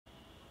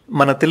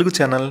మన Telugu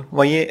channel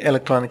వైఏ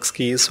electronics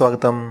కి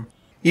స్వాగతం.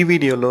 ఈ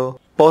వీడియోలో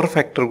పవర్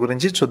ఫ్యాక్టర్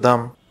గురించి చూద్దాం.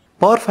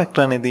 పవర్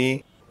ఫ్యాక్టర్ అనేది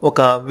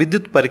ఒక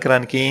విద్యుత్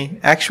పరికరానికి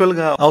యాక్చువల్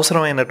గా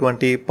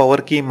అవసరమైనటువంటి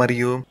పవర్ కి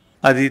మరియు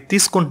అది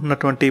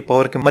తీసుకుంటున్నటువంటి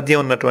పవర్ కి మధ్య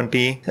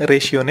ఉన్నటువంటి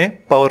రేషియోనే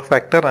పవర్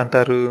ఫ్యాక్టర్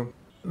అంటారు.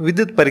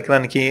 విద్యుత్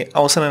పరికరానికి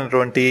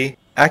అవసరమైనటువంటి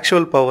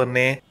యాక్చువల్ పవర్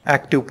నే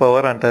యాక్టివ్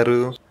పవర్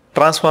అంటారు.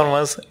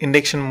 ట్రాన్స్ఫార్మర్స్,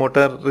 ఇండక్షన్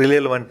మోటార్,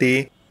 రిలేలు వంటి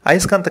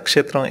అయస్కాంత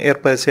క్షేత్రం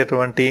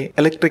ఏర్పరిచేటువంటి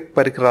ఎలక్ట్రిక్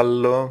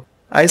పరికరాలలో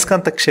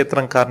అయస్కాంత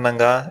క్షేత్రం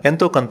కారణంగా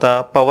ఎంతో కొంత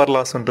పవర్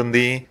లాస్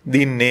ఉంటుంది.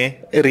 దీన్నే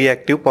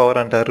రియాక్టివ్ పవర్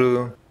అంటారు.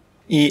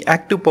 ఈ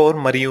యాక్టివ్ పవర్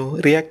మరియు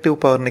రియాక్టివ్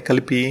పవర్ ని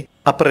కలిపి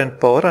అపరెంట్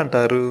పవర్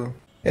అంటారు.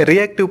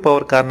 రియాక్టివ్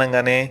పవర్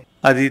కారణంగానే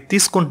అది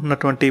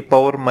తీసుకుంటున్నటువంటి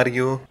పవర్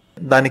మరియు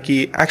దానికి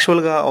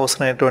యాక్చువల్ గా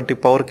అవసరమైనటువంటి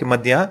పవర్ కి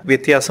మధ్య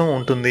వ్యత్యాసం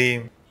ఉంటుంది.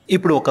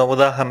 ఇప్పుడు ఒక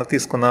ఉదాహరణ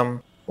తీసుకుందాం.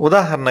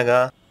 ఉదాహరణగా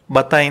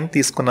బత్తాయిని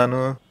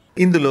తీసుకున్నాను.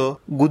 ఇందులో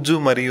గుజ్జు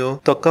మరియు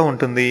తొక్క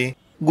ఉంటుంది.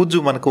 గుజ్జు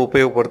మనకు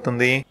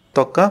ఉపయోగపడుతుంది,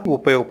 తొక్క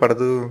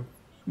ఉపయోగపడదు.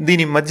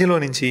 దీని మధ్యలో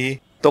నుంచి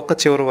తొక్క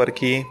చివరి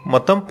వరకు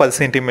మొత్తం 10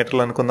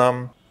 సెంటీమీటర్లు అనుకుందాం.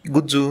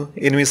 గుజ్జు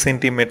 8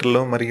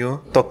 సెంటీమీటర్లు మరియు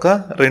తొక్క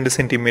 2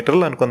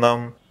 సెంటీమీటర్లు అనుకుందాం.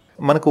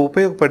 మనకు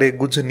ఉపయోగపడే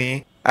గుజ్జుని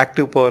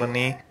యాక్టివ్ పవర్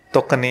అని,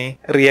 తొక్కని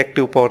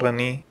రియాక్టివ్ పవర్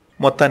అని,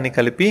 మొత్తాన్ని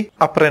కలిపి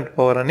అపరెంట్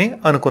పవర్ అని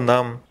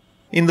అనుకుందాం.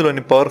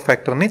 ఇందులోని పవర్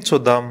ఫ్యాక్టర్ని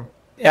చూద్దాం.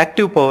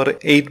 Active power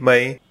 8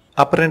 by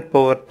apparent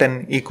power 10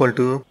 equal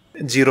to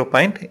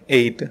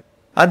 0.8.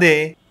 అదే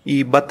ఈ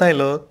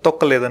బత్తాయిలో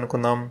తొక్క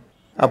లేదనుకుందాం.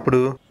 అప్పుడు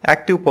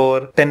active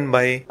power 10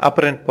 by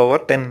apparent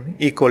power 10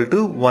 equal to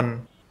 1.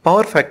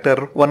 Power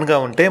factor 1 గా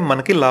ఉంటే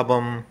మనకి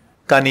లాభం.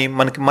 కానీ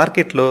మనకి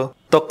మార్కెట్లో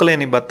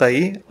తొక్కలేని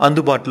బత్తాయి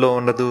అందుబాటులో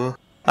ఉండదు.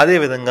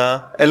 అదేవిధంగా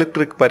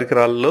ఎలక్ట్రిక్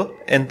పరికరాల్లో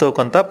ఎంతో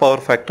కొంత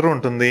పవర్ ఫ్యాక్టర్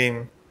ఉంటుంది.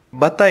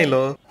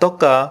 బత్తాయిలో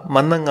తొక్క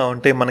మందంగా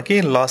ఉంటే మనకి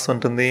లాస్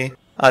ఉంటుంది.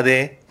 అదే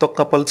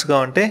తొక్క పలుచుగా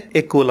ఉంటే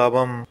ఎక్కువ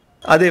లాభం.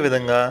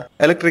 అదేవిధంగా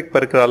ఎలక్ట్రిక్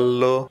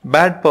పరికరాలలో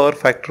బ్యాడ్ పవర్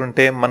ఫ్యాక్టర్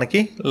ఉంటే మనకి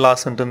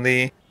లాస్ ఉంటుంది.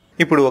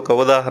 ఇప్పుడు ఒక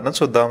ఉదాహరణ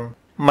చూద్దాం.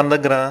 మన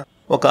దగ్గర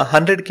ఒక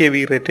 100 kV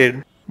రేటెడ్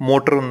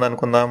మోటార్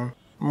ఉందనుకుందాం.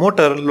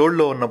 మోటార్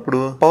లోడ్లో ఉన్నప్పుడు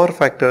పవర్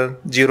ఫ్యాక్టర్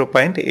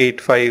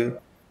 0.85.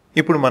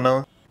 ఇప్పుడు మనం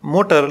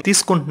మోటార్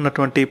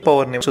తీసుకుంటున్నటువంటి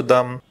పవర్ని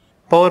చూద్దాం.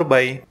 Power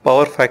by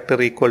power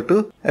factor equal to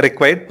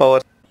required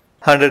power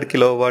 100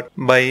 kilowatt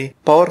by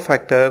power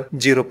factor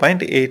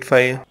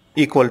 0.85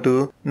 equal to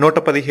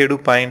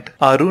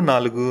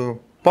 117.64.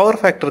 Power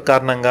factor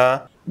కారణంగా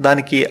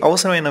దానికి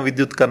అవసరమైన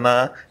విద్యుత్ కన్నా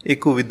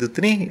ఎక్కువ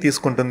విద్యుత్ని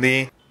తీసుకుంటుంది.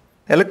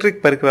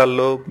 ఎలక్ట్రిక్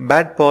పరికరాల్లో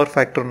బ్యాడ్ పవర్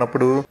ఫ్యాక్టర్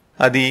ఉన్నప్పుడు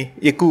అది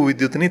ఎక్కువ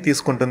విద్యుత్ని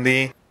తీసుకుంటుంది.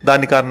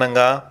 దాని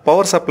కారణంగా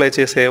పవర్ సప్లై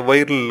చేసే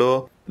వైర్లలో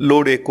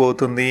లోడ్ ఎక్కువ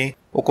అవుతుంది.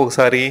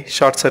 ఒక్కొక్కసారి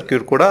షార్ట్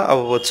సర్క్యూట్ కూడా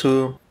అవ్వవచ్చు.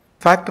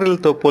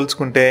 ఫ్యాక్టరీలతో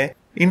పోల్చుకుంటే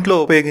ఇంట్లో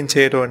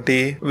ఉపయోగించేటువంటి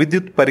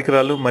విద్యుత్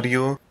పరికరాలు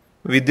మరియు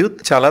విద్యుత్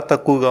చాలా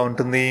తక్కువగా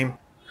ఉంటుంది.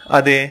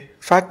 అదే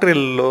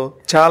ఫ్యాక్టరీలలో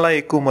చాలా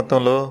ఎక్కువ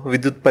మొత్తంలో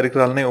విద్యుత్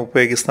పరికరాలని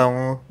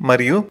ఉపయోగిస్తాము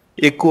మరియు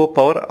ఎక్కువ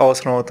పవర్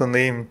అవసరం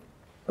అవుతుంది.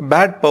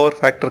 బ్యాడ్ పవర్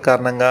ఫ్యాక్టర్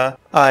కారణంగా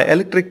ఆ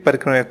ఎలక్ట్రిక్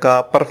పరికరం యొక్క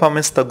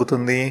పర్ఫార్మెన్స్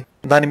తగ్గుతుంది.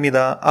 దాని మీద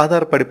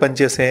ఆధారపడి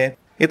పనిచేసే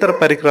ఇతర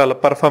పరికరాల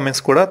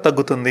పర్ఫార్మెన్స్ కూడా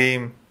తగ్గుతుంది.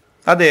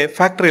 అదే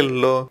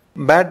ఫ్యాక్టరీలలో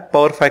బ్యాడ్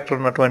పవర్ ఫ్యాక్టర్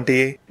ఉన్నటువంటి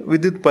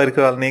విద్యుత్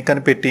పరికరాలని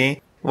కనిపెట్టి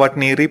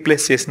వాటిని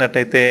రీప్లేస్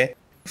చేసినట్టయితే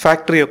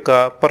ఫ్యాక్టరీ యొక్క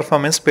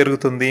పర్ఫార్మెన్స్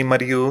పెరుగుతుంది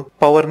మరియు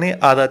పవర్ని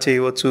ఆదా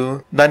చేయవచ్చు.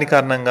 దాని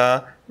కారణంగా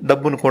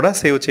డబ్బును కూడా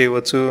సేవ్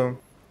చేయవచ్చు.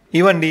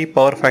 ఇవండి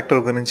పవర్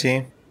ఫ్యాక్టర్ గురించి.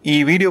 ఈ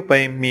వీడియోపై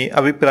మీ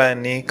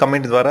అభిప్రాయాన్ని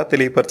కమెంట్ ద్వారా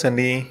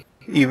తెలియపరచండి.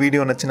 ఈ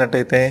వీడియో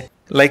నచ్చినట్టయితే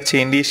లైక్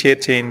చేయండి, షేర్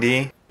చేయండి.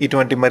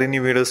 ఇటువంటి మరిన్ని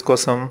వీడియోస్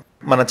కోసం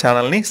మన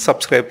ఛానల్ని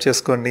సబ్స్క్రైబ్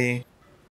చేసుకోండి.